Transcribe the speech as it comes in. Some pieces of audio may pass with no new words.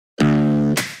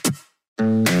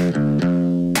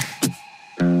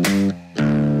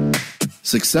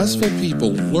Successful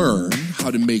people learn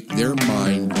how to make their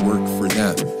mind work for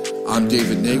them. I'm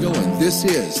David Nagel, and this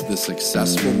is the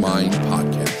Successful Mind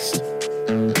Podcast.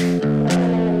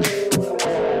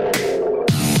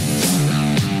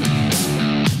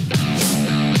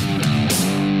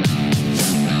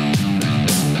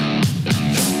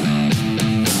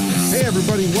 Hey,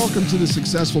 everybody, welcome to the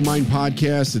Successful Mind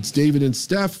Podcast. It's David and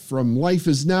Steph from Life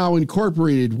Is Now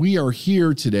Incorporated. We are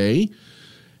here today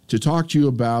to talk to you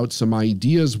about some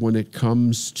ideas when it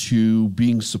comes to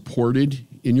being supported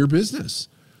in your business.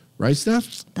 Right,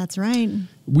 Steph? That's right.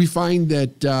 We find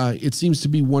that it seems to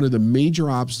be one of the major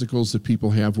obstacles that people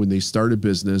have when they start a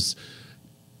business,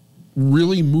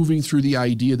 really moving through the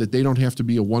idea that they don't have to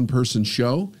be a one-person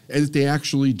show and that they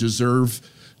actually deserve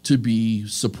to be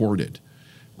supported.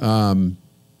 I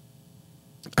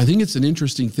think it's an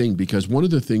interesting thing because one of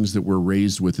the things that we're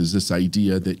raised with is this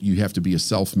idea that you have to be a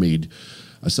self-made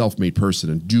person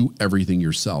and do everything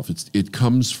yourself. It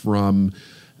comes from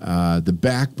the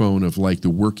backbone of like the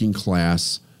working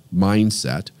class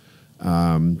mindset.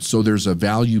 So there's a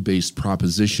value-based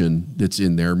proposition that's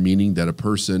in there, meaning that a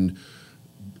person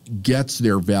gets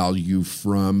their value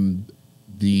from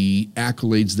the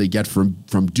accolades they get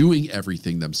from doing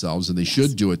everything themselves, and they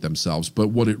should do it themselves. But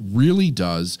what it really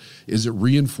does is it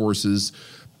reinforces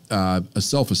a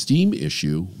self-esteem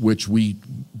issue, which we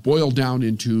boil down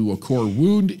into a core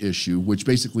wound issue, which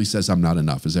basically says I'm not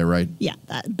enough. Is that right? Yeah,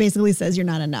 that basically says you're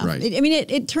not enough. Right.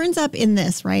 It turns up in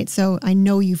this, right? So I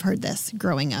know you've heard this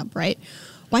growing up, right?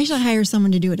 Why should I hire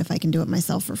someone to do it if I can do it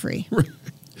myself for free? Right.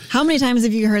 How many times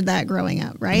have you heard that growing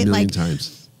up, right? A million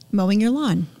times. Mowing your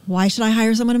lawn. Why should I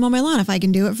hire someone to mow my lawn if I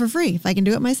can do it for free, if I can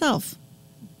do it myself?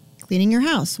 Cleaning your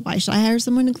house. Why should I hire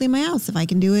someone to clean my house if I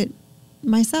can do it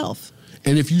myself?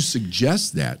 And if you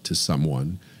suggest that to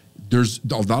someone, there's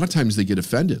a lot of times they get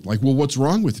offended. Like, well, what's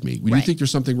wrong with me? Do you think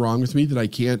there's something wrong with me that I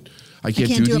can't do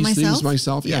these things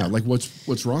myself? Yeah. Like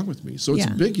what's wrong with me? So it's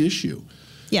a big issue.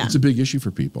 Yeah. It's a big issue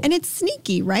for people. And it's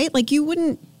sneaky, right? Like you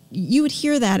would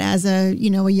hear that as a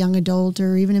young adult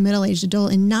or even a middle-aged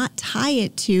adult and not tie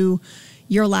it to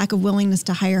your lack of willingness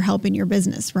to hire help in your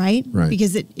business, right? Right.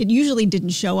 Because it usually didn't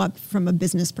show up from a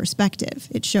business perspective.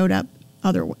 It showed up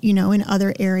in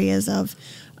other areas of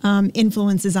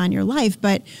influences on your life.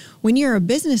 But when you're a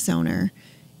business owner,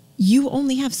 you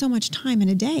only have so much time in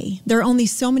a day. There are only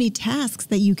so many tasks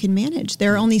that you can manage.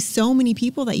 There are only so many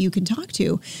people that you can talk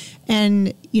to.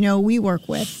 And, we work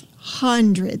with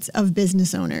hundreds of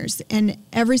business owners, and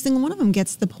every single one of them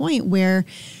gets to the point where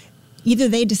either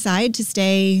they decide to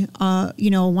stay, a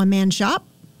one-man shop,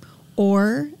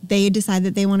 or they decide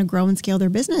that they want to grow and scale their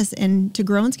business. And to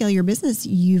grow and scale your business,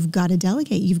 you've got to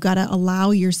delegate. You've got to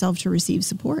allow yourself to receive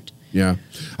support. Yeah.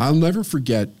 I'll never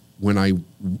forget when I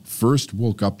first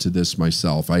woke up to this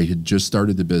myself. I had just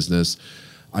started the business.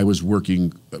 I was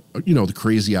working, the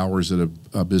crazy hours that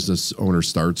a business owner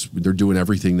starts. They're doing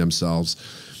everything themselves.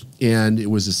 And it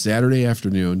was a Saturday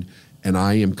afternoon, and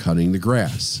I am cutting the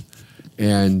grass.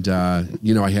 And, I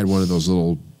had one of those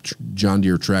little John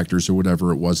Deere tractors or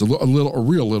whatever it was, a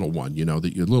real little one, a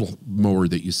little mower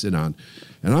that you sit on.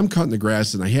 And I'm cutting the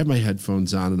grass, and I have my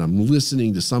headphones on, and I'm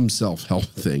listening to some self-help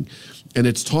thing. And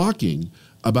it's talking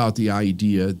about the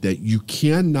idea that you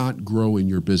cannot grow in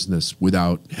your business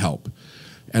without help.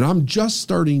 And I'm just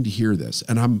starting to hear this,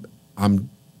 and I'm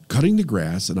cutting the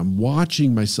grass, and I'm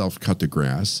watching myself cut the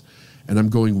grass, and I'm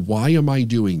going, why am I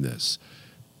doing this?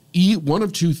 One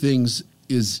of two things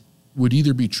would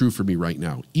either be true for me right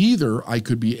now. Either I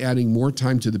could be adding more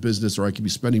time to the business, or I could be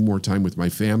spending more time with my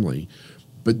family.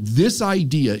 But this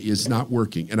idea is not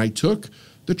working. And I took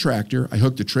the tractor, I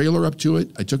hooked the trailer up to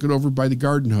it, I took it over by the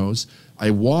garden hose,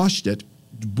 I washed it,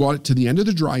 brought it to the end of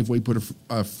the driveway, put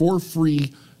a for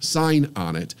free sign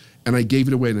on it, and I gave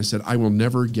it away, and I said, I will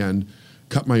never again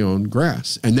cut my own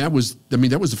grass. And that was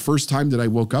the first time that I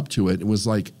woke up to it. It was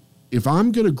like, if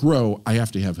I'm going to grow, I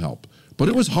have to have help. But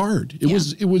it was hard.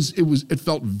 It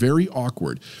felt very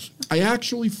awkward. I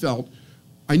actually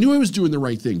I knew I was doing the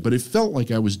right thing, but it felt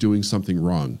like I was doing something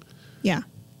wrong. Yeah.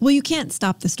 Well, you can't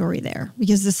stop the story there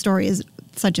because the story is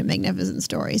such a magnificent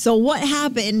story. So what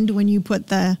happened when you put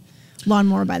the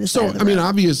lawnmower by the side of the road?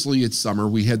 Obviously it's summer.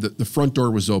 We had the front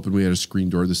door was open. We had a screen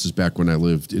door. This is back when I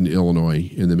lived in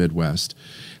Illinois in the Midwest.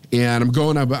 And I'm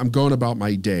going about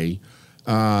my day.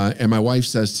 And my wife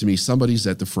says to me, somebody's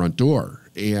at the front door.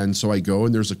 And so I go,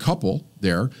 and there's a couple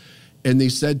there. And they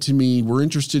said to me, we're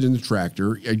interested in the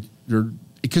tractor.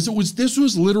 Because this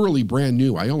was literally brand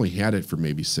new. I only had it for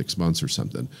maybe 6 months or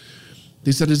something.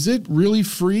 They said, is it really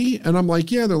free? And I'm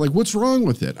like, yeah. They're like, what's wrong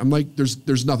with it? I'm like,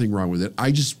 there's nothing wrong with it.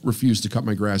 I just refuse to cut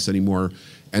my grass anymore.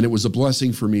 And it was a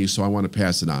blessing for me, so I want to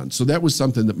pass it on. So that was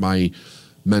something that my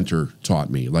mentor taught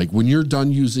me. Like, when you're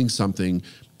done using something,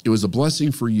 it was a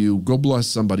blessing for you. Go bless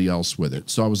somebody else with it.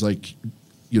 So I was like,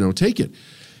 take it.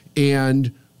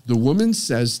 And the woman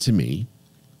says to me,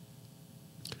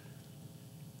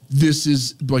 this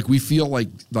is like, we feel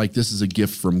like this is a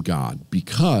gift from God,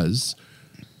 because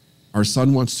our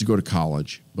son wants to go to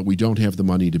college, but we don't have the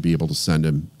money to be able to send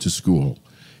him to school.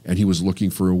 And he was looking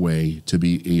for a way to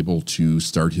be able to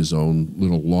start his own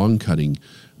little lawn cutting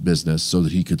business so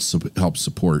that he could help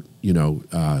support,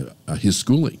 his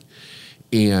schooling.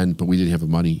 But we didn't have the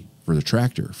money for the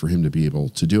tractor for him to be able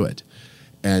to do it.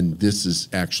 And this is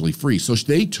actually free. So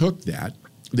they took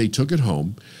it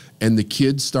home, and the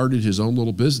kid started his own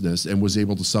little business and was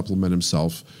able to supplement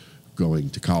himself going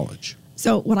to college.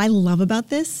 So what I love about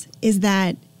this is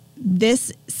that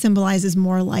this symbolizes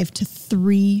more life to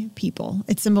 3 people.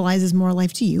 It symbolizes more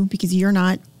life to you because you're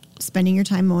not spending your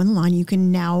time mowing the lawn. You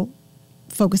can now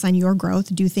focus on your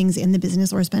growth, do things in the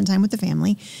business, or spend time with the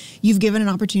family. You've given an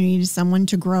opportunity to someone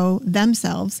to grow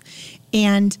themselves.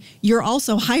 And you're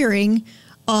also hiring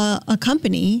a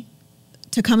company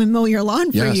to come and mow your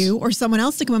lawn for you, or someone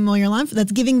else to come and mow your lawn for.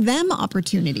 That's giving them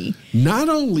opportunity. Not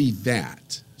only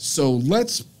that, so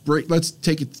let's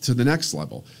take it to the next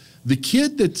level. The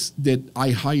kid that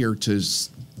I hire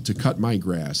to cut my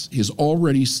grass has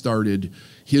already started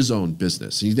his own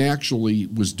business. He actually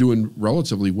was doing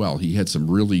relatively well. He had some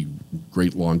really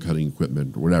great lawn cutting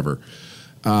equipment or whatever.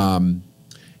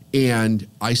 And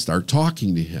I start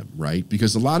talking to him, right?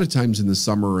 Because a lot of times in the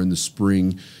summer or in the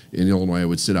spring in Illinois, I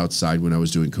would sit outside when I was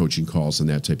doing coaching calls and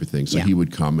that type of thing. So he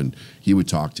would come and he would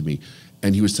talk to me.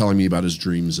 And he was telling me about his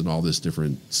dreams and all this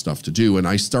different stuff to do. And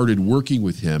I started working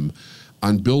with him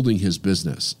on building his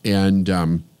business. And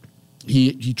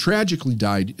he tragically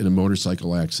died in a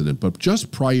motorcycle accident. But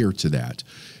just prior to that,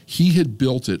 he had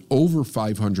built it over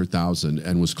 $500,000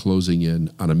 and was closing in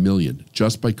on $1 million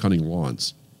just by cutting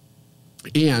lawns.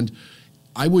 And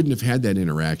I wouldn't have had that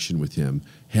interaction with him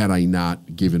had I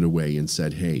not given away and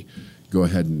said, hey, go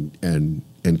ahead and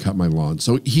cut my lawn.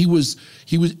 So he was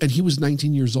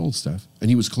 19 years old, Steph,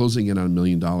 and he was closing in on $1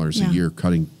 million a year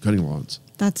cutting lawns.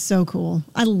 That's so cool.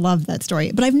 I love that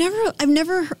story. But I've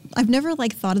never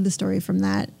like thought of the story from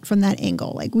that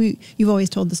angle. Like you've always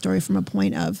told the story from a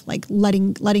point of like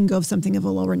letting go of something of a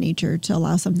lower nature to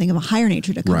allow something of a higher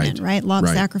nature to come in, right? Law of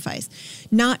sacrifice.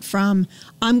 Not from,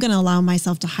 I'm going to allow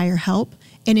myself to hire help,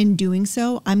 and in doing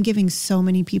so, I'm giving so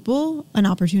many people an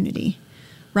opportunity.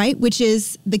 Right? Which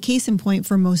is the case in point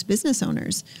for most business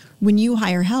owners. When you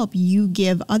hire help, you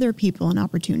give other people an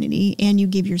opportunity and you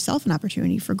give yourself an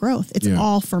opportunity for growth. It's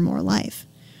all for more life.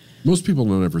 Most people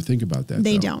don't ever think about that.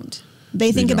 They don't.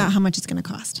 They think about how much it's going to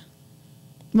cost.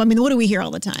 I mean, what do we hear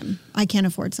all the time? I can't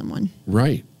afford someone.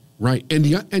 Right. And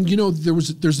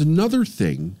there's another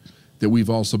thing that we've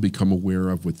also become aware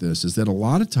of with this is that a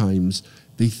lot of times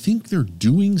they think they're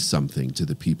doing something to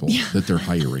the people that they're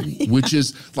hiring, which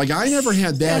is like, I never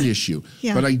had that issue,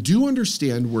 but I do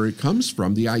understand where it comes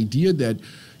from. The idea that,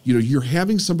 you're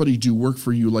having somebody do work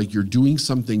for you, like you're doing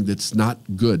something that's not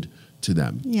good to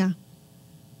them. Yeah.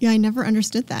 I never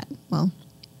understood that. Well,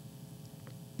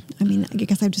 I mean, I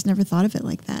guess I've just never thought of it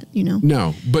like that,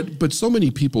 No, but so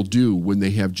many people do when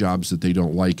they have jobs that they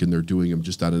don't like and they're doing them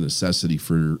just out of necessity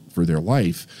for their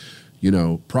life.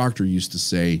 Proctor used to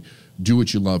say, do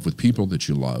what you love with people that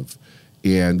you love.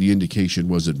 And the indication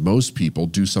was that most people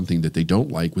do something that they don't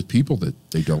like with people that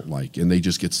they don't like, and they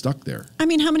just get stuck there. I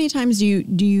mean, how many times do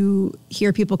you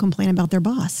hear people complain about their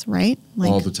boss, right?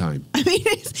 Like, all the time. I mean,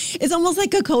 it's almost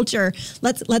like a culture.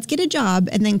 Let's get a job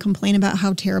and then complain about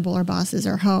how terrible our boss is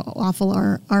or how awful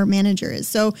our manager is.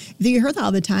 So if you hear that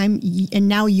all the time, and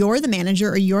now you're the manager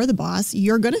or you're the boss,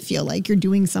 you're going to feel like you're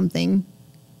doing something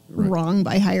wrong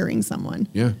by hiring someone.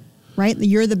 Yeah. Right?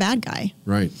 You're the bad guy.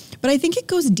 Right. But I think it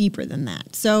goes deeper than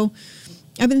that. So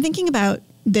I've been thinking about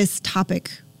this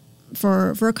topic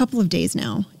for a couple of days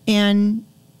now. And,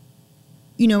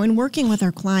 in working with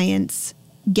our clients,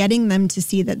 getting them to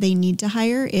see that they need to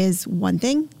hire is one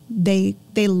thing. They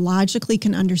logically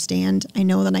can understand, I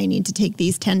know that I need to take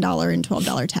these $10 and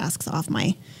 $12 tasks off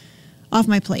my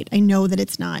plate. I know that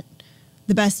it's not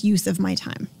the best use of my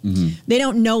time. Mm-hmm. They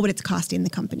don't know what it's costing the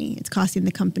company. It's costing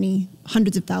the company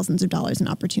hundreds of thousands of dollars in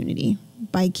opportunity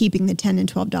by keeping the $10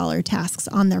 and $12 tasks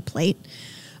on their plate.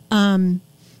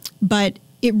 But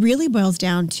it really boils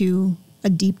down to a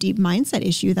deep, deep mindset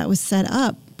issue that was set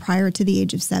up prior to the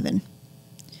age of 7,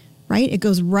 right? It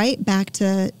goes right back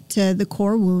to the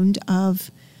core wound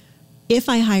of if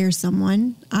I hire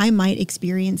someone, I might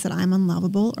experience that I'm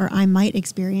unlovable, or I might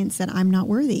experience that I'm not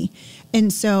worthy.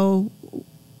 And so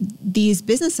these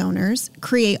business owners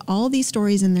create all these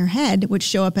stories in their head, which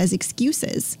show up as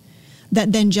excuses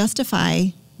that then justify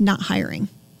not hiring.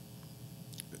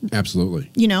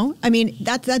 Absolutely. You know, I mean,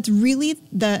 that's really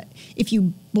if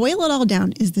you boil it all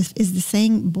down, is the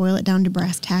saying, boil it down to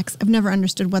brass tacks. I've never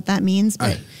understood what that means,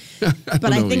 but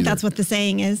I think that's what the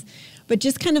saying is. But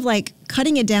just kind of like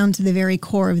cutting it down to the very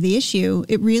core of the issue,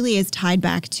 it really is tied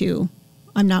back to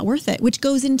I'm not worth it, which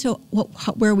goes into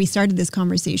where we started this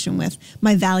conversation with.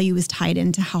 My value is tied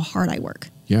into how hard I work.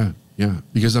 Yeah, yeah,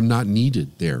 because I'm not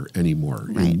needed there anymore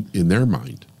in their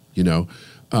mind. You know,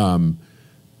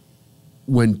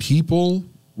 when people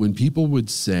would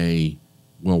say,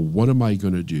 "Well, what am I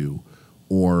going to do?"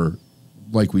 or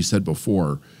like we said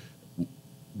before,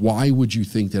 why would you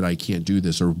think that I can't do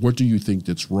this? Or what do you think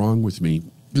that's wrong with me?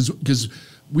 Because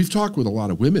we've talked with a lot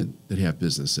of women that have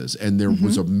businesses, and there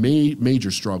was a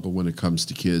major struggle when it comes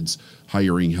to kids,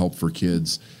 hiring help for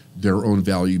kids, their own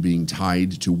value being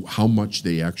tied to how much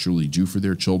they actually do for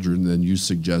their children. Then you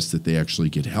suggest that they actually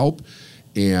get help,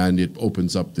 and it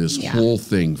opens up this whole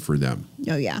thing for them.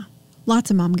 Oh, yeah.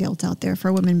 Lots of mom guilt out there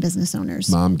for women business owners.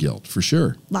 Mom guilt, for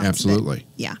sure. Lots Absolutely. Of it.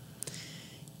 Yeah.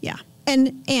 Yeah.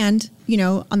 And you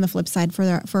know, on the flip side,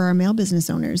 for our male business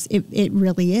owners, it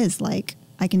really is like,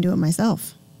 I can do it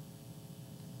myself.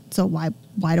 So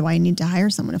why do I need to hire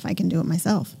someone if I can do it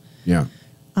myself? Yeah.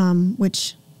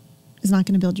 Which is not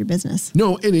going to build your business.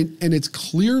 No, and it's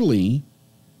clearly,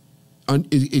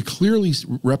 it clearly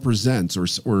represents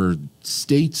or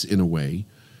states in a way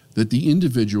that the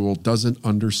individual doesn't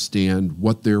understand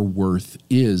what their worth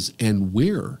is and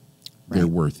where their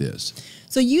worth is.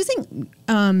 So using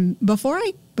before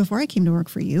I came to work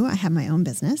for you, I had my own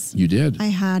business. You did. I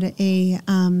had a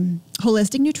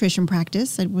holistic nutrition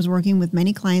practice. I was working with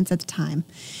many clients at the time,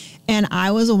 and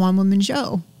I was a one-woman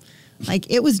show. Like,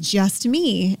 it was just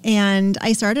me. And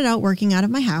I started out working out of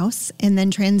my house and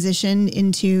then transitioned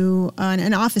into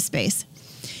an office space.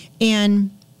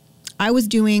 And I was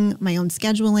doing my own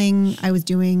scheduling. I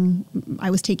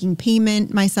was taking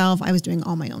payment myself. I was doing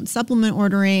all my own supplement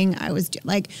ordering. I was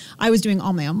doing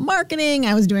all my own marketing.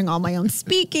 I was doing all my own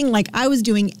speaking. Like, I was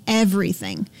doing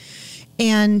everything.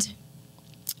 And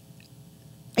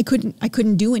I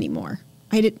couldn't do anymore.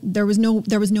 There was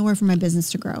nowhere for my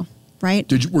business to grow. Right?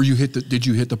 Did you hit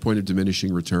the point of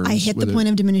diminishing returns? I hit the point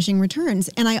of diminishing returns.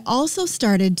 And I also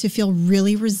started to feel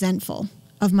really resentful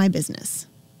of my business.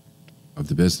 Of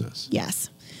the business. Yes.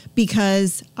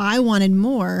 Because I wanted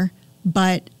more,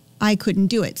 but I couldn't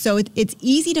do it. So it's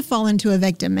easy to fall into a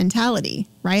victim mentality,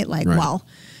 right? Like, well,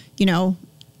 you know,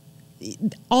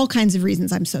 all kinds of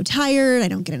reasons. I'm so tired. I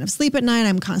don't get enough sleep at night.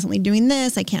 I'm constantly doing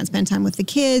this. I can't spend time with the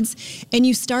kids. And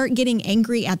you start getting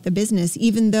angry at the business,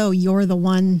 even though you're the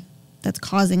one that's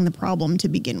causing the problem to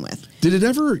begin with. Did it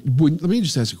ever, let me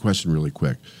just ask a question really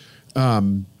quick.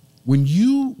 When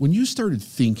you started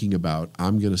thinking about,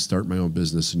 I'm going to start my own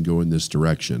business and go in this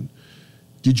direction,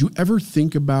 did you ever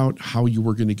think about how you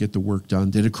were going to get the work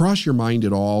done? Did it cross your mind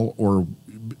at all, or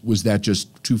was that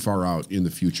just too far out in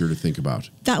the future to think about?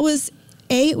 That was,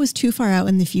 it was too far out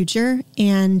in the future,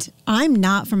 and I'm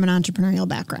not from an entrepreneurial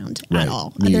background at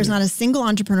all. There's not a single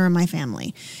entrepreneur in my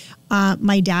family.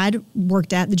 My dad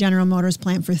worked at the General Motors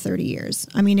plant for 30 years.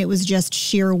 I mean, it was just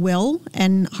sheer will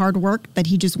and hard work that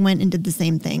he just went and did the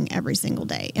same thing every single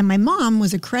day. And my mom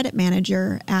was a credit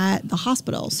manager at the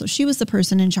hospital. So she was the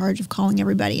person in charge of calling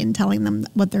everybody and telling them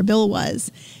what their bill was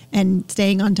and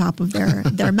staying on top of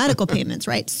their medical payments,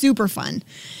 right? Super fun.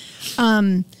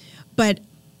 But,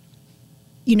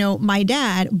 you know, my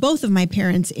dad, both of my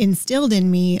parents instilled in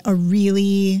me a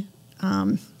really, how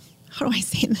do I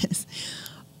say this?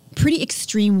 Pretty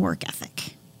extreme work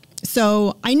ethic.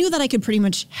 So I knew that I could pretty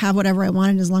much have whatever I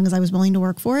wanted as long as I was willing to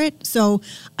work for it. So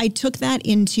I took that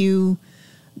into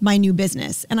my new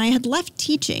business, and I had left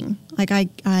teaching. Like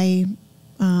I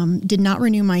did not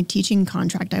renew my teaching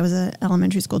contract. I was an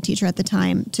elementary school teacher at the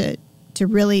time to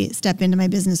really step into my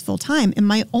business full time. And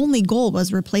my only goal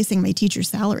was replacing my teacher's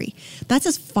salary. That's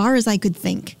as far as I could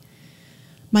think.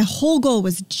 My whole goal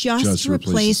was just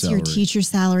replace your teacher's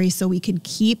salary so we could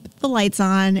keep the lights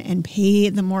on and pay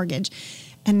the mortgage.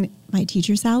 And my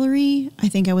teacher's salary, I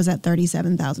think I was at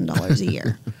 $37,000 a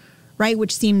year, right?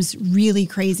 Which seems really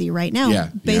crazy right now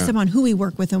based upon who we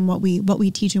work with and what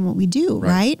we teach and what we do,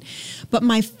 right? But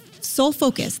my sole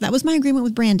focus, that was my agreement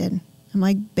with Brandon. I'm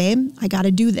like, babe, I got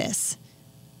to do this.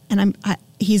 And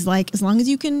he's like, as long as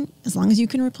you can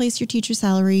replace your teacher's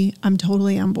salary, I'm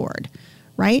totally on board,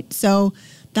 right? So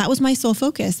That was my sole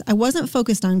focus. I wasn't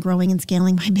focused on growing and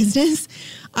scaling my business.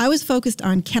 I was focused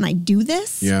on, can I do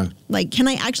this? Yeah. Like, can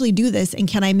I actually do this? And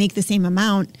can I make the same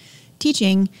amount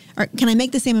teaching, or can I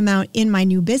make the same amount in my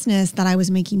new business that I was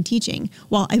making teaching?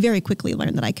 Well, I very quickly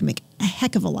learned that I can make a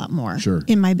heck of a lot more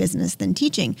in my business than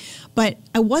teaching. But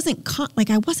I wasn't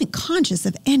I wasn't conscious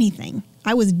of anything.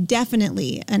 I was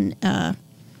definitely an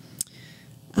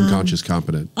unconscious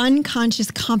competent. Unconscious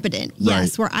competent,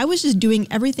 yes. Where I was just doing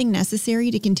everything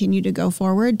necessary to continue to go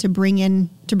forward to bring in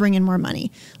more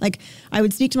money. Like, I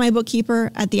would speak to my bookkeeper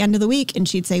at the end of the week, and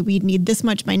she'd say, "We'd need this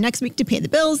much by next week to pay the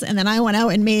bills," and then I went out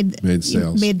and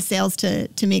made sales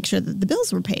to make sure that the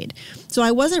bills were paid. So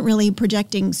I wasn't really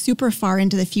projecting super far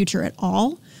into the future at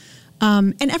all.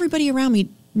 And everybody around me,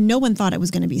 no one thought it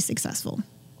was going to be successful.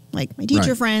 Like, my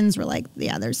teacher friends were like,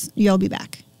 "Yeah, you'll be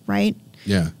back," right?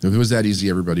 Yeah, if it was that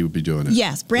easy, everybody would be doing it.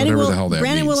 Yes, Brandon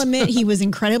will admit he was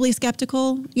incredibly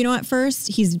skeptical. At first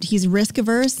he's risk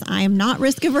averse. I am not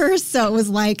risk averse, so it was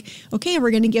like, okay, we're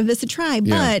going to give this a try.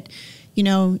 Yeah. But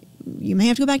you may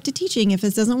have to go back to teaching if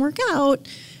this doesn't work out.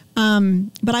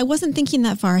 But I wasn't thinking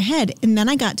that far ahead, and then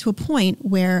I got to a point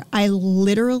where I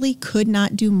literally could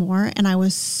not do more, and I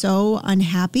was so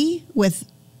unhappy with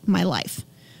my life.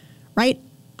 Right.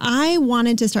 I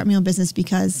wanted to start my own business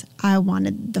because I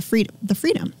wanted the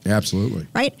freedom. Absolutely.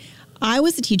 Right? I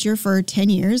was a teacher for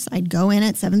 10 years. I'd go in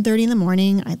at 7:30 in the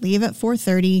morning. I'd leave at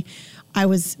 4:30. I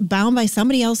was bound by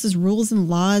somebody else's rules and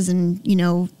laws and,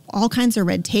 all kinds of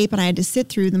red tape. And I had to sit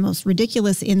through the most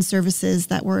ridiculous in-services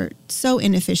that were so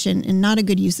inefficient and not a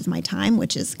good use of my time,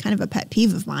 which is kind of a pet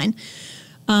peeve of mine.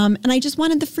 And I just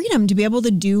wanted the freedom to be able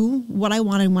to do what I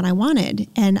wanted when I wanted.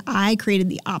 And I created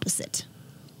the opposite.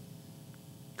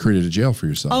 Created a jail for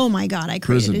yourself. Oh my God, I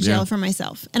created a jail for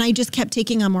myself. And I just kept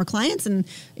taking on more clients. And,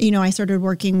 I started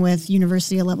working with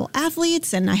university level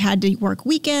athletes, and I had to work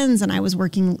weekends, and I was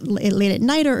working late at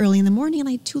night or early in the morning, and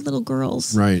I had 2 little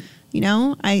girls. Right.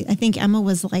 I think Emma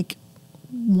was like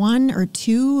 1 or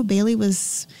 2. Bailey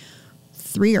was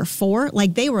 3 or 4.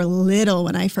 Like, they were little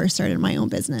when I first started my own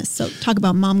business. So talk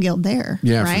about mom guilt there.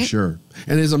 Yeah, right? For sure.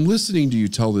 And as I'm listening to you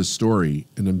tell this story,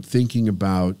 and I'm thinking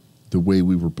about the way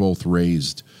we were both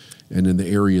raised, and in the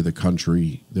area of the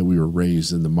country that we were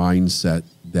raised, and the mindset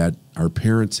that our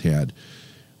parents had,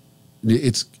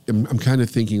 I'm kind of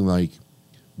thinking, like,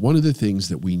 one of the things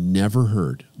that we never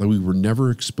heard, like, we were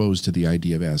never exposed to the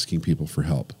idea of asking people for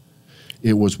help.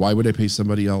 It was, why would I pay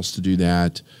somebody else to do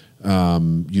that?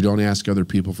 You don't ask other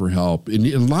people for help. In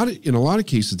a lot of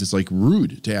cases, it's like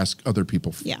rude to ask other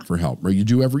people for help. Right? You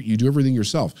do everything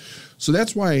yourself. So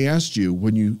that's why I asked you,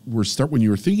 when you were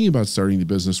thinking about starting the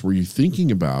business, were you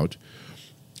thinking about,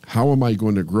 how am I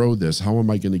going to grow this? How am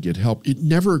I going to get help? It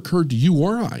never occurred to you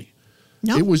or I.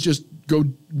 No. It was just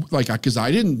because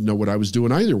I didn't know what I was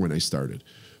doing either when I started.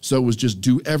 So it was just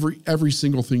do every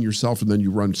single thing yourself, and then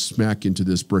you run smack into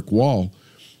this brick wall.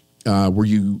 Where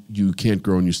you can't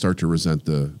grow and you start to resent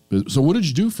the. So what did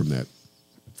you do from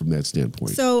that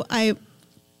standpoint? So I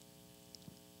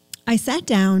sat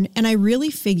down and I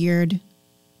really figured,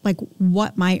 like,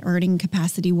 what my earning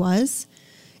capacity was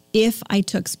if I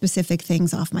took specific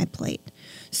things off my plate.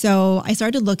 So I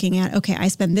started looking at, okay, I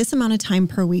spend this amount of time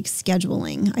per week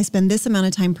scheduling. I spend this amount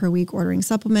of time per week ordering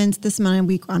supplements, this amount of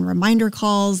week on reminder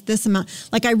calls, this amount.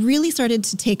 Like, I really started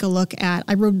to take a look at,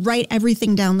 I would write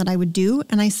everything down that I would do,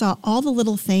 and I saw all the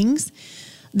little things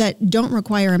that don't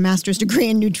require a master's degree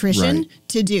in nutrition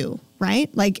to do, right?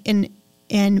 Like,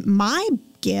 and my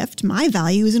gift, my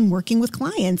value is in working with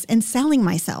clients and selling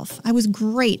myself. I was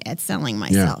great at selling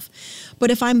myself. Yeah.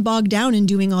 But if I'm bogged down in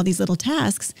doing all these little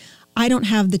tasks, I don't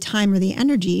have the time or the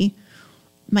energy.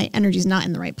 My energy's not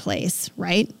in the right place,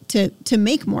 right? To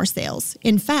make more sales.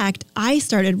 In fact, I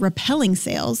started repelling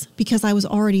sales because I was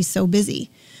already so busy.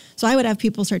 So I would have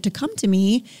people start to come to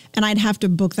me, and I'd have to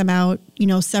book them out,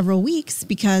 several weeks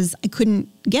because I couldn't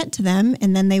get to them,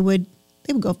 and then they would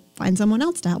go find someone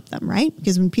else to help them, right?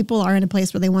 Because when people are in a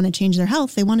place where they want to change their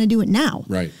health, they want to do it now.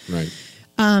 Right.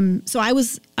 So I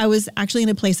was actually in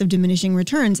a place of diminishing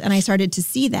returns, and I started to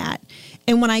see that.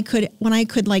 And when I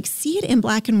could like see it in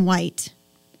black and white,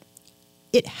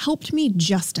 it helped me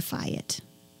justify it.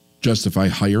 Justify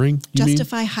hiring?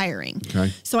 Justify hiring.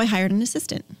 Okay. So I hired an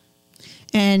assistant,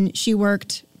 and she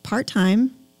worked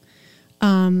part-time.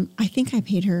 I think I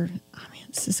paid her,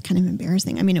 this is kind of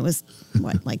embarrassing. I mean, it was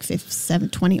like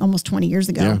 20, almost 20 years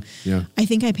ago. Yeah. I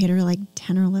think I paid her like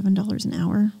 $10 or $11 an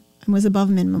hour. I was above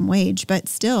minimum wage, but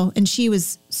still, and she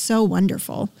was so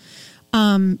wonderful.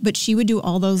 But she would do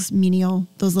all those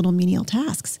little menial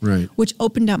tasks, right, which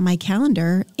opened up my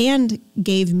calendar and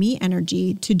gave me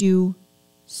energy to do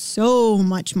so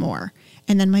much more.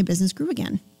 And then my business grew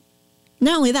again.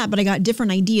 Not only that, but I got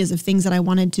different ideas of things that I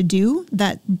wanted to do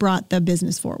that brought the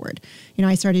business forward. You know,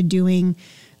 I started doing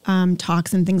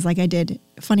talks and things like I did.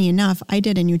 Funny enough, I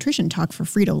did a nutrition talk for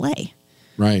Frito-Lay.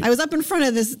 Right. I was up in front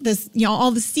of this, you know,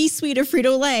 all the C-suite of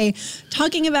Frito-Lay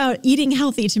talking about eating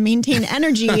healthy to maintain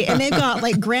energy, and they've got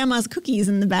like grandma's cookies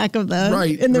in the back of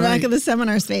the back of the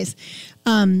seminar space.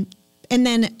 And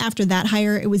then after that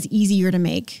hire, it was easier to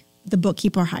make the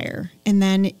bookkeeper hire, and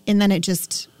then it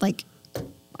just like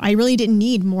I really didn't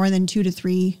need more than 2 to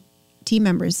 3 team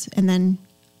members, and then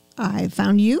I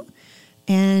found you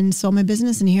and sold my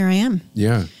business, and here I am.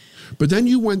 Yeah. But then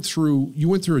you went through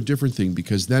a different thing,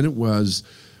 because then it was,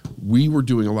 we were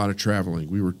doing a lot of traveling.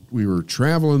 We were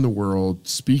traveling the world,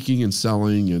 speaking and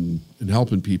selling and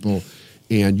helping people,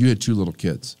 and you had 2 little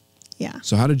kids. Yeah.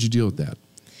 So how did you deal with that?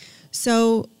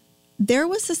 So there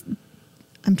was this,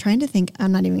 I'm trying to think,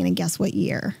 I'm not even going to guess what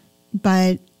year,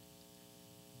 but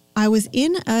I was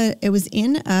in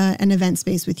an event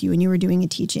space with you, and you were doing a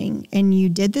teaching, and you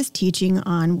did this teaching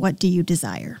on what do you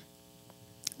desire,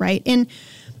 right? And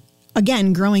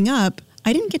again, growing up,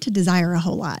 I didn't get to desire a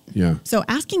whole lot. Yeah. So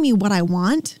asking me what I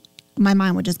want, my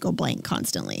mind would just go blank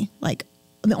constantly. Like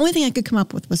the only thing I could come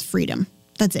up with was freedom.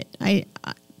 That's it.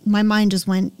 My mind just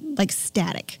went like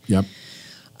static. Yep.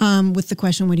 With the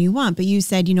question, what do you want? But you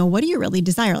said, you know, what do you really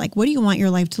desire? Like, what do you want your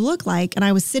life to look like? And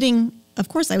I was sitting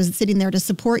there to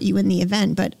support you in the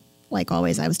event, but like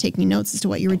always, I was taking notes as to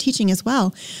what you were teaching as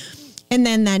well. And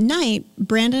then that night,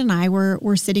 Brandon and I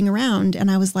were sitting around,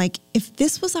 and I was like, if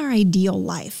this was our ideal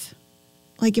life,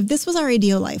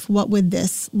 what would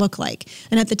this look like?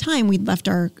 And at the time, we'd left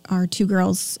our 2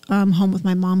 girls home with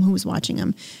my mom, who was watching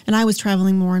them. And I was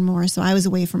traveling more and more, so I was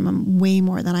away from them way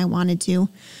more than I wanted to.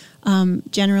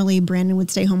 Generally, Brandon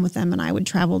would stay home with them, and I would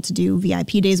travel to do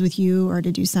VIP days with you or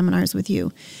to do seminars with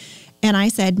you. And I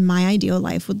said my ideal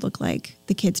life would look like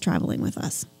the kids traveling with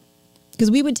us. Because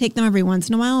we would take them every once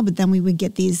in a while, but then we would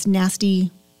get these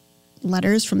nasty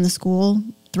letters from the school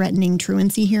threatening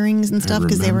truancy hearings and stuff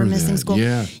because they were missing school.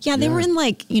 Yeah, they were in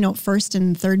like, you know, 1st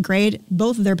and 3rd grade.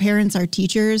 Both of their parents are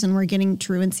teachers, and we're getting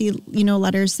truancy, you know,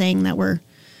 letters saying that we're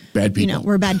bad people. You know,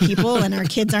 we're bad people and our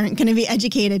kids aren't going to be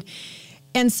educated.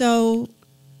 And so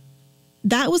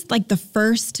that was like the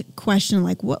first question,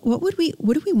 like what do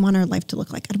we want our life to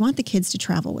look like? I'd want the kids to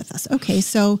travel with us. Okay,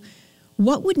 so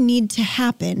what would need to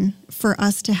happen for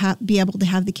us to be able to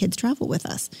have the kids travel with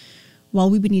us? Well,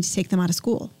 we would need to take them out of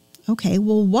school. Okay,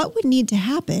 well, what would need to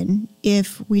happen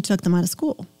if we took them out of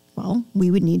school? Well,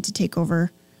 we would need to take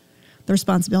over the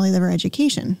responsibility of our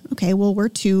education. Okay, well, we're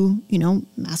 2, you know,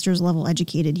 master's level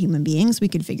educated human beings. We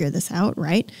could figure this out,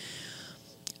 right?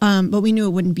 But we knew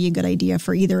it wouldn't be a good idea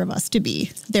for either of us to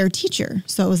be their teacher.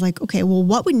 So it was like, okay, well,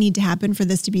 what would need to happen for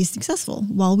this to be successful?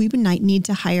 Well, we would need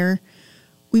to hire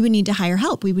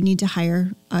help. We would need to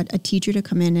hire a teacher to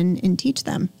come in and teach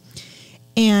them.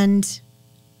 And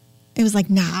it was like,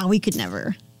 nah, we could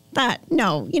never.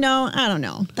 No, you know, I don't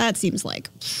know. That seems like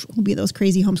we'll be those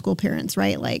crazy homeschool parents,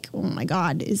 right? Like, oh my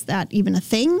God, is that even a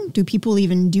thing? Do people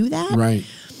even do that? Right.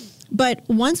 But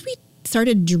once we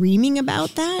started dreaming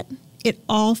about that, it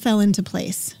all fell into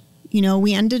place. You know,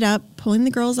 we ended up pulling the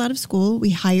girls out of school.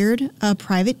 We hired a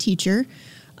private teacher.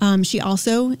 She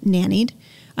also nannied.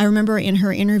 I remember in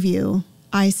her interview,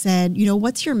 I said, you know,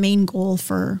 what's your main goal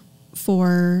for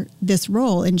this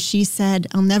role? And she said,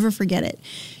 I'll never forget it.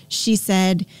 She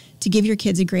said, to give your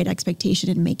kids a great expectation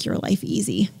and make your life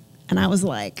easy. And I was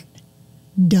like,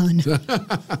 done.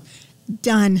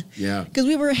 Done. Yeah. Because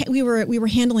we were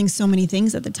handling so many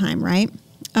things at the time, right?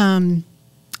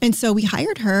 And so we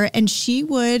hired her, and she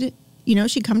would, you know,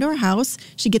 she'd come to our house.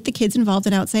 She'd get the kids involved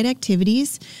in outside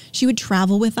activities. She would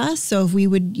travel with us. So if we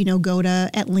would, you know, go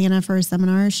to Atlanta for a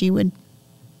seminar, she would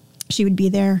be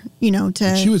there, you know,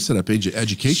 to... She would set up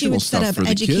educational stuff for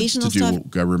the kids to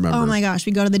do, I remember. Oh my gosh,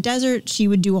 we go to the desert. She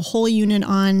would do a whole unit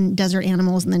on desert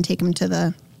animals and then take them to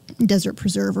the desert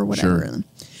preserve or whatever.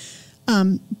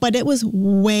 Sure. But it was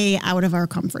way out of our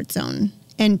comfort zone.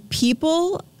 And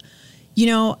people, you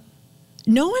know,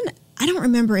 I don't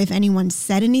remember if anyone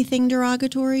said anything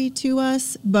derogatory to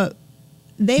us, but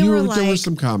they were like... There were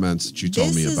some comments that you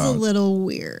told me about. This is a little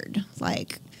weird.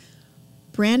 Like,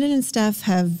 Brandon and Steph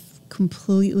have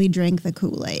completely drank the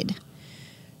Kool-Aid.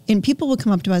 And people would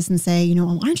come up to us and say, you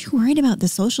know, aren't you worried about the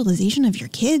socialization of your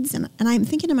kids? And I'm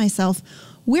thinking to myself,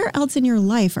 where else in your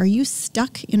life are you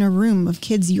stuck in a room of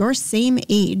kids your same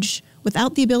age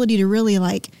without the ability to really,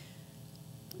 like,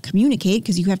 communicate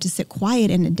because you have to sit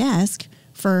quiet in a desk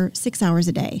for 6 hours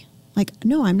a day? Like,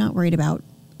 no, I'm not worried about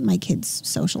my kids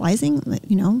socializing,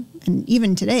 you know, and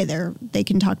even today they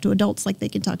can talk to adults like they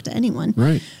can talk to anyone.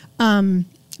 Right.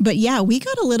 But yeah, we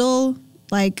got a little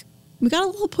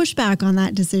pushback on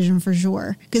that decision for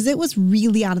sure, because it was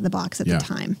really out of the box at the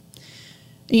time.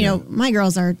 You know, my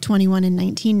girls are 21 and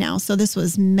 19 now, so this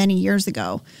was many years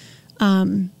ago.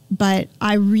 But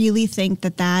I really think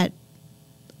that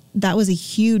was a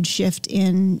huge shift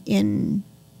in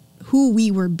who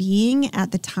we were being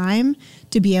at the time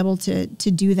to be able to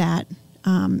do that.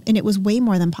 And it was way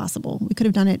more than possible. We could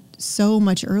have done it so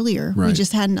much earlier. Right. We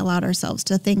just hadn't allowed ourselves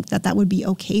to think that would be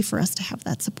okay for us to have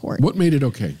that support. What made it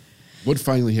okay? What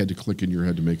finally had to click in your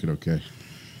head to make it okay?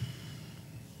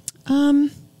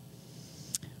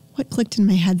 What clicked in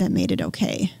my head that made it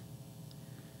okay?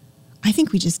 I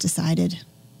think we just decided.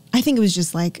 I think it was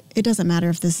just like, it doesn't matter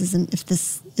if this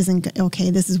isn't okay,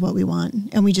 this is what we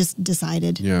want. And we just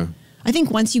decided. Yeah. I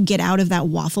think once you get out of that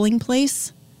waffling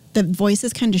place, the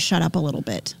voices kind of shut up a little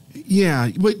bit. Yeah,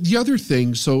 but the other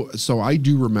thing, so I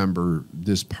do remember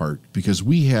this part because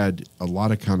we had a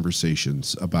lot of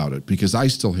conversations about it, because I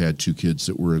still had 2 kids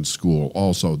that were in school.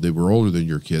 Also, they were older than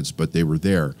your kids, but they were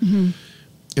there. Mm-hmm.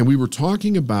 And we were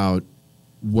talking about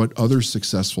what other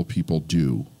successful people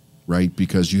do, right?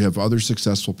 Because you have other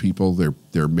successful people,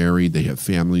 they're married, they have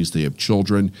families, they have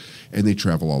children, and they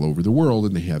travel all over the world,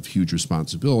 and they have huge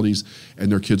responsibilities,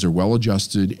 and their kids are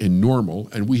well-adjusted and normal.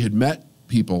 And we had met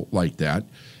people like that,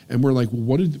 and we're like,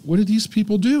 well, what did these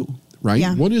people do, right?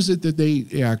 Yeah. What is it that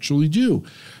they actually do?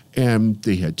 And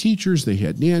they had teachers, they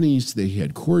had nannies, they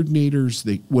had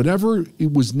coordinators, whatever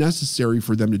it was necessary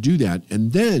for them to do that.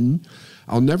 And then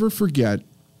I'll never forget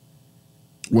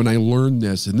when I learned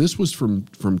this, and this was from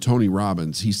Tony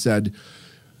Robbins. He said,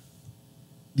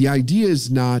 the idea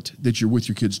is not that you're with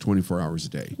your kids 24 hours a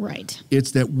day. Right.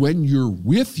 It's that when you're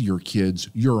with your kids,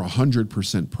 you're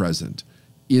 100% present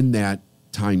in that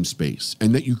time space,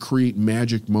 and that you create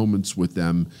magic moments with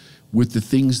them, with the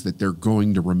things that they're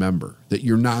going to remember, that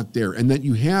you're not there, and that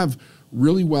you have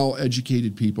really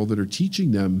well-educated people that are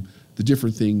teaching them the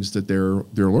different things that they're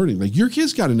learning. Like, your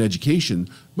kids got an education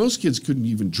most kids couldn't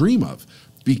even dream of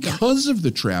because of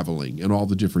the traveling and all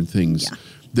the different things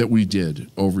that we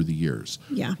did over the years.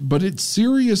 Yeah. But it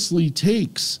seriously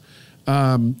takes,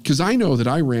 because I know that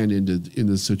I ran into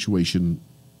this situation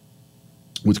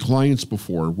with clients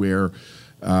before where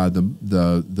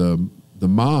the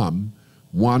mom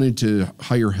wanted to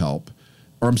hire help.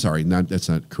 Or I'm sorry, that's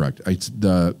not correct.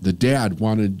 The dad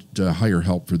wanted to hire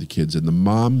help for the kids, and the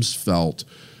moms felt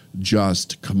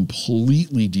just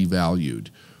completely devalued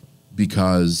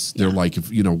because they're like,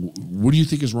 what do you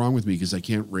think is wrong with me? Because I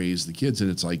can't raise the kids.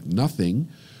 And it's like, nothing,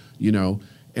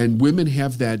 And women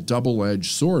have that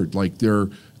double-edged sword, like their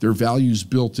values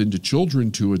built into children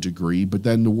to a degree, but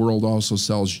then the world also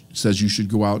says you should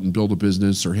go out and build a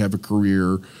business or have a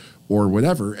career or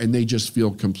whatever, and they just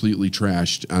feel completely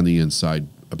trashed on the inside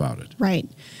about it. Right.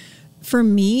 For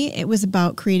me, it was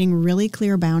about creating really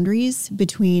clear boundaries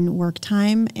between work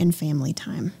time and family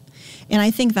time. And I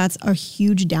think that's a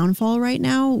huge downfall right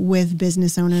now with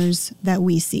business owners that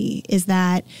we see, is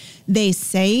that they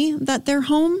say that they're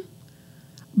home,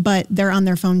 but they're on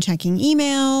their phone checking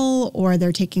email, or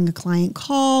they're taking a client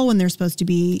call when they're supposed to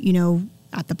be,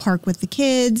 at the park with the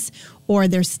kids, or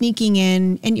they're sneaking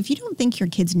in. And if you don't think your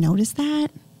kids notice that,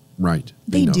 right,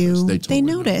 they do. They totally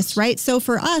notice, right? So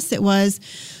for us, it was,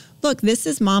 look, this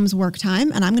is mom's work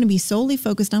time, and I'm going to be solely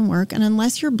focused on work. And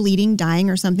unless you're bleeding, dying,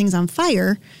 or something's on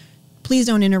fire, please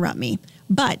don't interrupt me.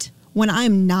 But when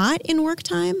I'm not in work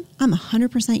time, I'm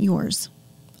 100% yours.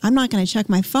 I'm not going to check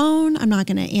my phone. I'm not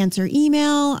going to answer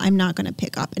email. I'm not going to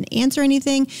pick up and answer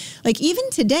anything. Like, even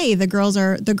today, the girls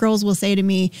will say to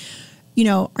me,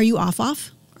 are you off?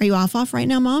 Are you off right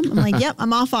now, Mom? I'm like, yep,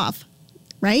 I'm off.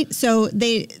 Right. So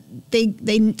they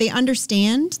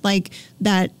understand like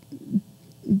that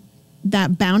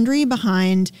boundary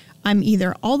behind, I'm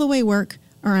either all the way work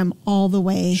or I'm all the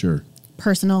way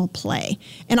personal play.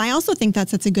 And I also think that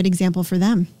sets a good example for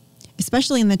them,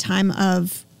 especially in the time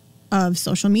of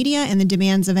social media and the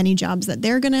demands of any jobs that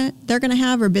they're gonna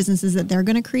have or businesses that they're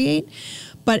gonna create.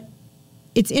 But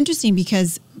it's interesting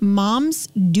because moms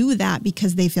do that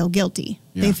because they feel guilty.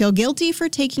 Yeah. They feel guilty for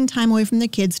taking time away from the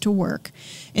kids to work,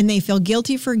 and they feel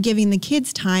guilty for giving the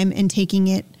kids time and taking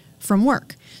it from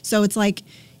work. So it's like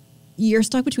you're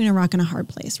stuck between a rock and a hard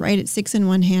place, right? It's 6 in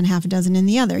one hand, half a dozen in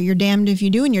the other. You're damned if you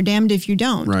do, and you're damned if you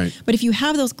don't. Right. But if you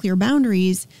have those clear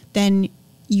boundaries, then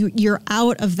you're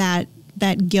out of that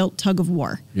guilt tug of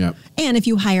war. Yep. And if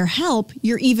you hire help,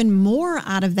 you're even more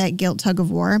out of that guilt tug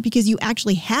of war because you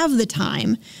actually have the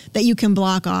time that you can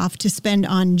block off to spend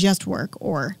on just work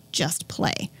or just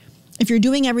play. If you're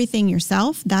doing everything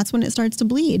yourself, that's when it starts to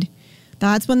bleed.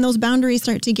 That's when those boundaries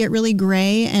start to get really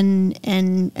gray and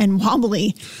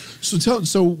wobbly.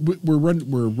 So we're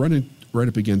running right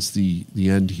up against the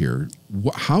end here.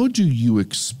 How do you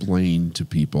explain to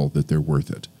people that they're worth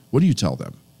it? What do you tell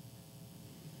them?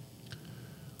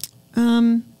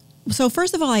 So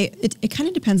first of all, it kind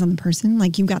of depends on the person.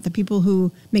 Like you've got the people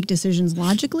who make decisions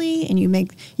logically, and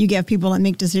you get people that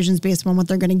make decisions based on what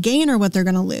they're going to gain or what they're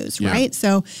going to lose, right?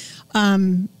 So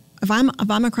if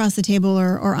I'm across the table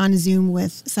or on Zoom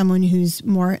with someone who's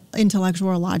more intellectual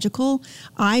or logical,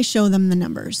 I show them the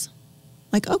numbers.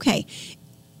 Like, okay,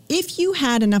 if you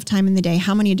had enough time in the day,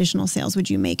 how many additional sales would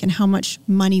you make, and how much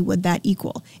money would that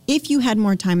equal? If you had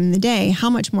more time in the day, how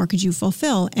much more could you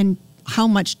fulfill, and how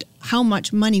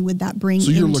much money would that bring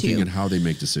into? So you're looking at how they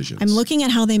make decisions. I'm looking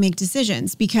at how they make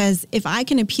decisions, because if I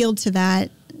can appeal to that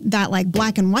like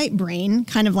black and white brain,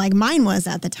 kind of like mine was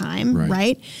at the time,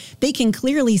 right? They can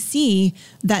clearly see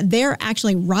that they're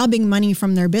actually robbing money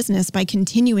from their business by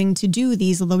continuing to do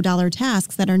these low dollar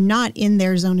tasks that are not in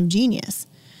their zone of genius,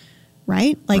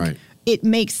 right? Like it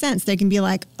makes sense. They can be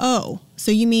like, oh,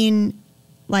 so you mean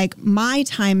like my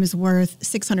time is worth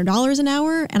 $600 an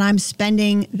hour, and I'm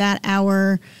spending that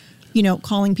hour,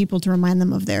 calling people to remind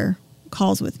them of their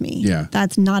calls with me. Yeah.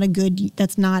 That's not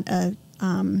a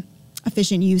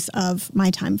efficient use of my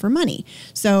time for money.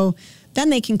 So then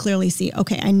they can clearly see,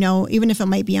 okay, I know, even if it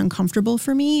might be uncomfortable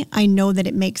for me, I know that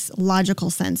it makes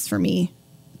logical sense for me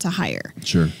to hire.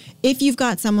 Sure. If you've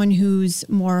got someone who's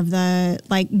more of the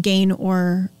like gain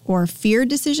or fear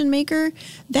decision maker,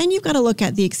 then you've got to look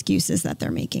at the excuses that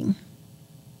they're making.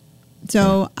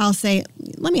 So I'll say,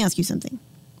 let me ask you something.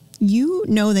 You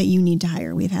know that you need to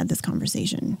hire. We've had this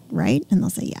conversation, right? And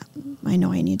they'll say, yeah, I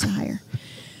know I need to hire.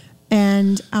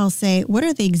 And I'll say, what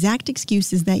are the exact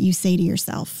excuses that you say to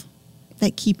yourself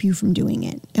that keep you from doing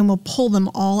it? And we'll pull them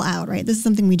all out, right? This is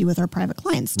something we do with our private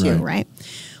clients too, right?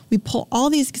 We pull all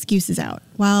these excuses out.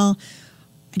 Well,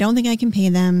 I don't think I can pay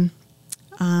them.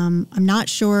 I'm not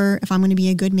sure if I'm going to be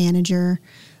a good manager.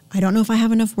 I don't know if I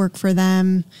have enough work for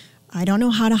them. I don't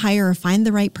know how to hire or find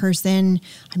the right person.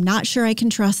 I'm not sure I can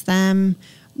trust them.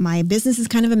 My business is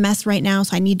kind of a mess right now,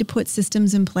 so I need to put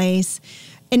systems in place.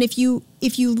 And if you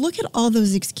look at all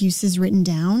those excuses written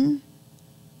down,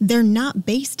 they're not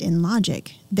based in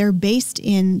logic. They're based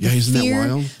in the fear.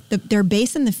 That wild? They're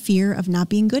based in the fear of not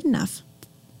being good enough.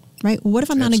 Right? What if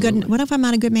I'm not a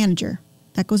good manager?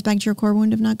 That goes back to your core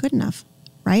wound of not good enough,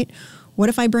 right? What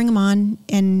if I bring them on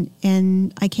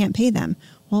and I can't pay them?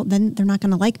 Well, then they're not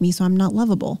going to like me, so I'm not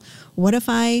lovable. What if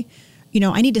I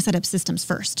need to set up systems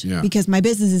first because my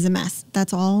business is a mess?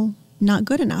 That's all not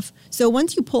good enough. So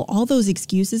once you pull all those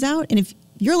excuses out, and if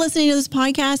you're listening to this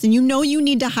podcast and you know you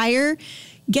need to hire,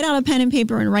 get out a pen and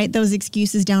paper and write those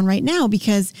excuses down right now,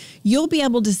 because you'll be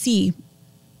able to see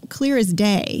clear as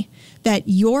day that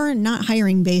you're not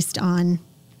hiring based on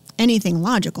anything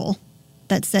logical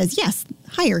that says, yes,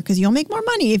 hire because you'll make more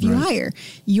money if you hire.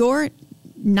 You're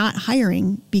not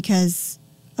hiring because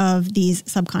of these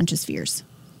subconscious fears.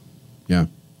 Yeah.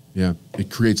 Yeah.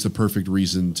 It creates the perfect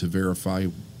reason to verify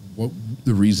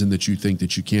the reason that you think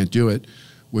that you can't do it,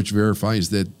 which verifies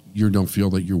that you don't feel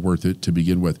that you're worth it to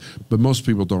begin with. But most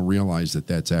people don't realize that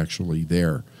that's actually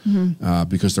there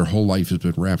because their whole life has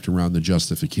been wrapped around the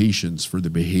justifications for the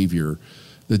behavior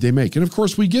that they make. And of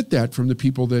course, we get that from the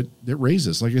people that raise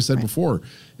us. Like I said before,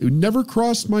 it never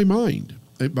crossed my mind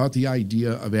about the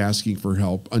idea of asking for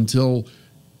help until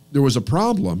there was a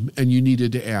problem and you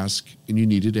needed to ask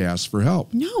for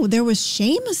help. No, there was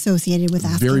shame associated with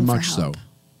asking Very much for help. so.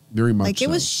 Very much like it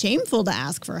was shameful to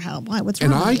ask for help. Why? What's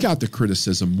wrong? And I got the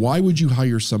criticism. Why would you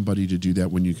hire somebody to do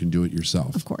that when you can do it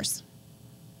yourself? Of course.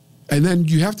 And then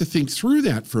you have to think through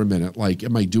that for a minute. Like,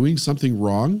 am I doing something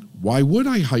wrong? Why would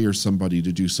I hire somebody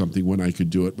to do something when I could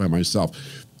do it by myself?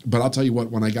 But I'll tell you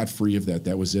what, when I got free of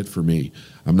that was it for me.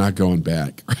 I'm not going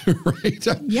back. Right?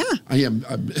 Yeah. I am.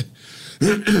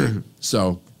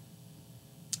 So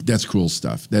that's cool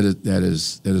stuff. That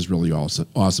is really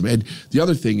awesome. And the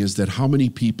other thing is that how many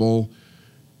people,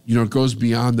 it goes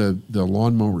beyond the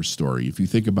lawnmower story. If you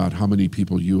think about how many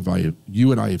people you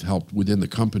and I have helped within the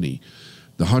company,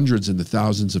 the hundreds and the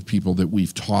thousands of people that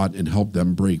we've taught and helped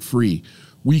them break free,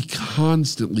 we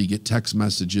constantly get text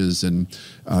messages and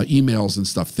emails and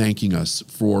stuff thanking us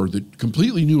for the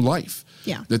completely new life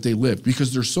that they live,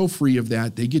 because they're so free of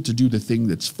that. They get to do the thing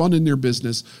that's fun in their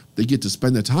business. They get to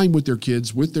spend the time with their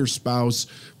kids, with their spouse,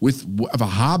 with a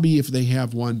hobby if they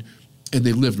have one, and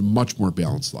they live a much more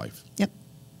balanced life. Yep.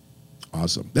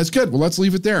 Awesome. That's good. Well, let's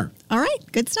leave it there. All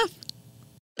right. Good stuff.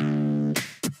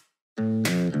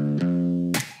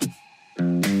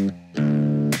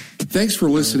 Thanks for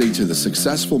listening to the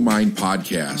Successful Mind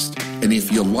podcast. And if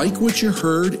you like what you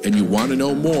heard and you want to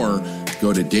know more,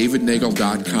 go to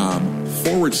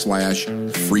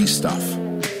davidnagel.com/free stuff.